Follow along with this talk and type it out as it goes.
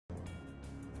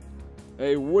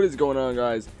Hey, what is going on,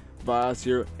 guys? Voss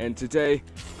here, and today,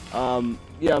 I'm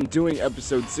doing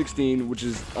episode 16, which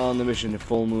is on the mission to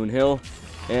Full Moon Hill,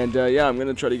 and I'm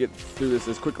gonna try to get through this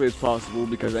as quickly as possible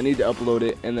because I need to upload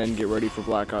it and then get ready for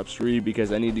Black Ops 3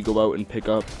 because I need to go out and pick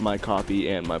up my copy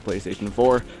and my PlayStation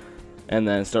 4, and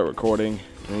then start recording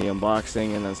the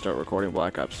unboxing, and then start recording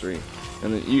Black Ops 3,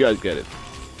 and then you guys get it.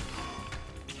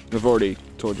 I've already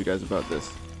told you guys about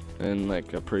this in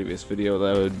like a previous video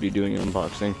that I would be doing an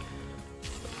unboxing.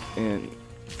 And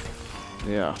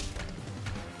yeah,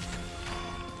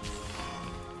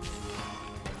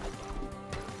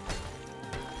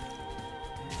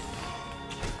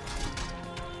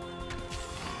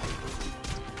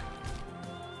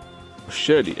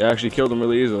 shit, he actually killed him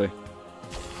really easily.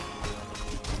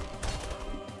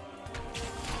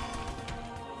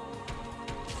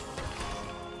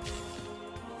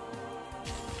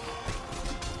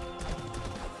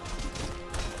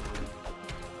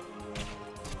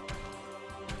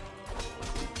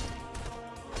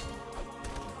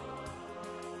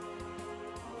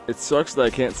 It sucks that I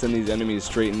can't send these enemies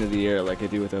straight into the air like I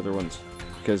do with other ones,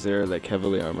 because they're like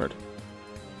heavily armored.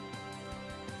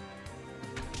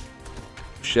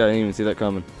 Shit, I didn't even see that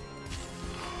coming.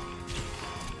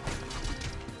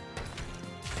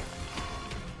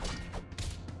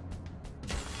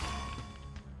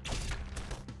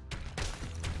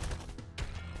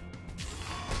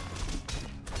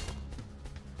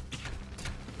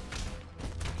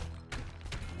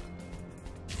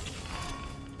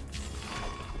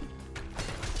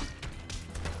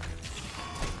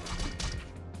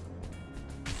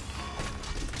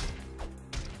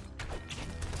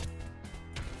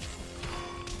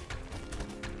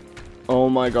 Oh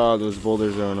my god, those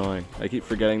boulders are annoying. I keep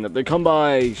forgetting that they come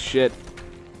by. Shit.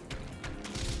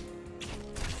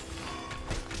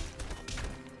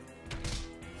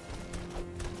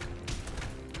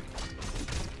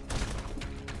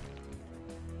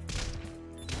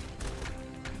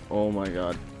 Oh my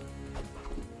god.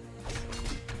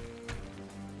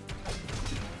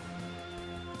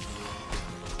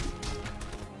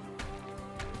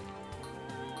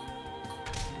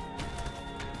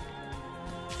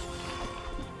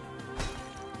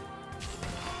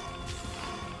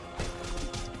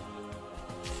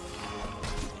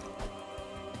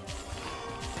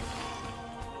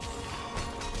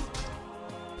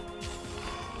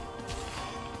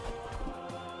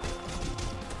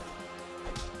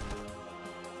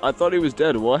 I thought he was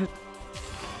dead, what?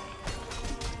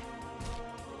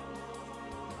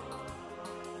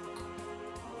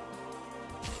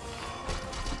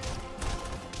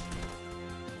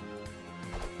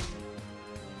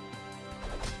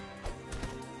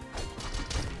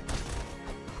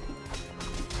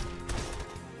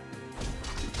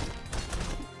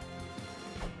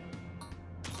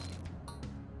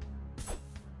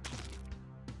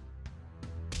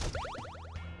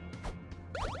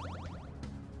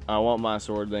 I want my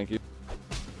sword, thank you.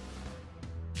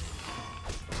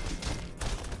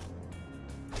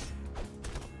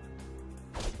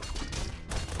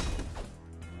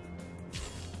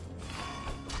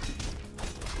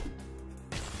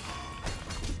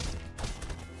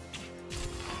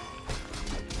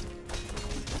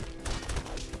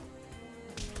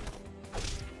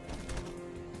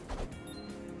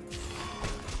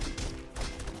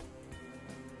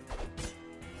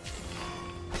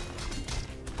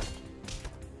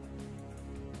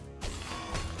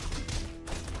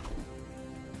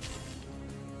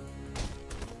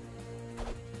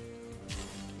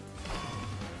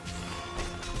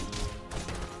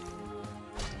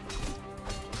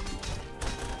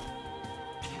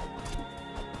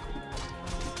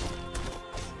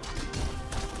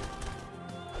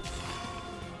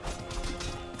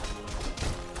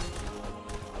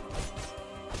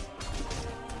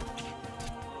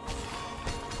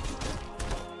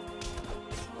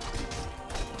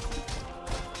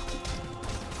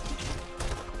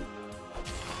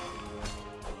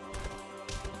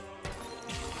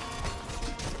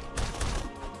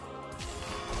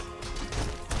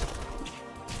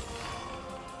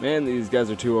 Man, these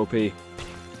guys are too OP.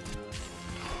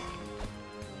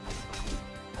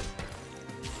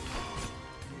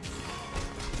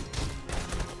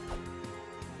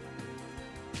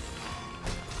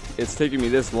 It's taking me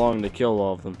this long to kill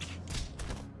all of them.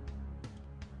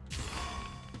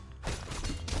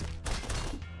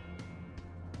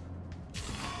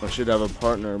 I should have a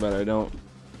partner, but I don't.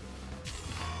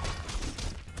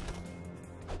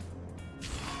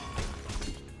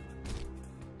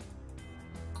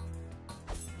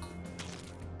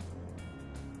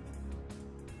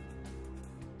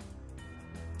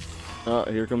 Oh,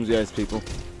 here comes the ice people.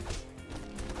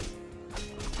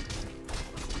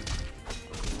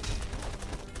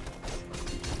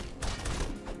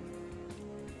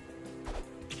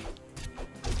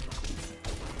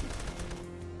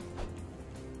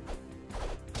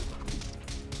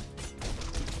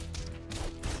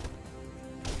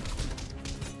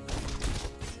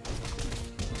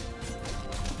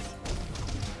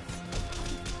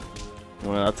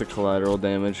 Well, that's a collateral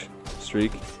damage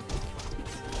streak.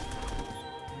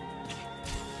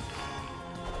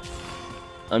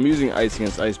 I'm using ice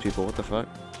against ice people, what the fuck?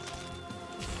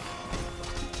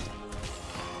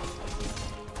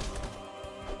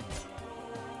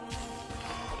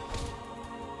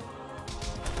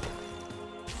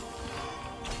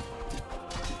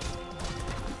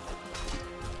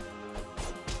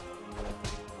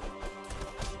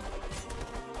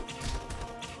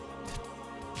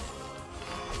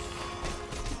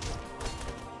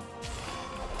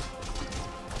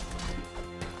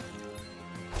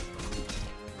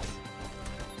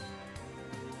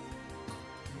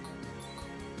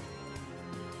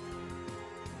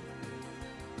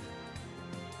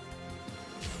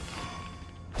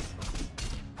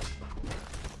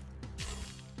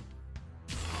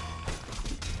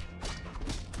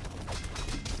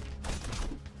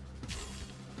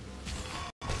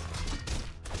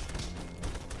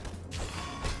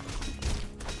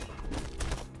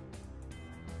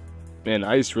 Man,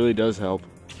 ice really does help.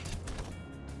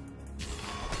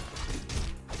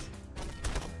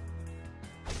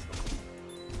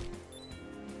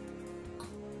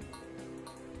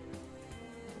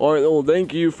 Alright, well,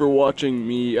 thank you for watching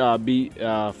me beat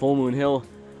Full Moon Hill.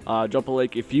 Drop a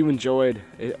like if you enjoyed.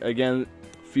 Again,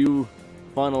 few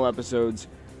final episodes,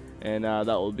 and that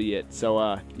will be it.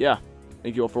 So, yeah,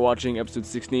 thank you all for watching episode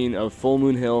 16 of Full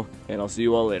Moon Hill, and I'll see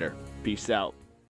you all later. Peace out.